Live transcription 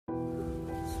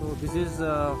So this is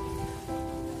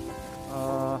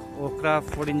Okra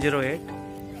 1408.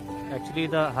 Actually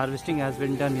the harvesting has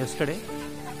been done yesterday,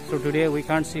 so today we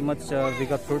can't see much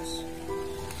bigger fruits.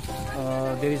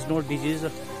 There is no disease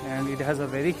and it has a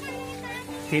very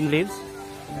thin leaves,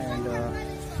 and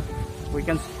we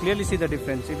can clearly see the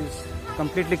difference. It is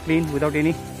completely clean without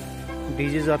any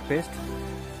disease or pest.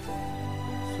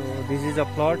 So this is a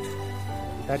plot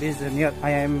that is near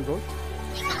IIM road,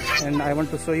 and I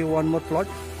want to show you one more plot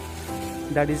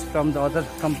that is from the other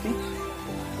company.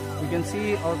 You can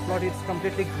see our plot is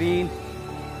completely green,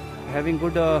 having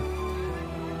good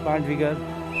plant vigor.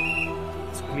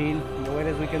 It's clean,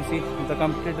 whereas we can see the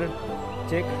competitor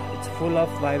check, it's full of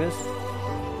virus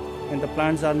and the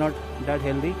plants are not that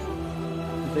healthy.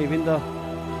 So even the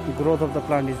growth of the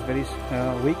plant is very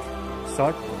weak,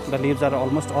 short. The leaves are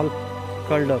almost all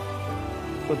curled up.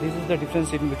 So this is the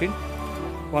difference in between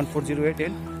 1408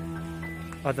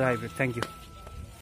 and other hybrid. Thank you.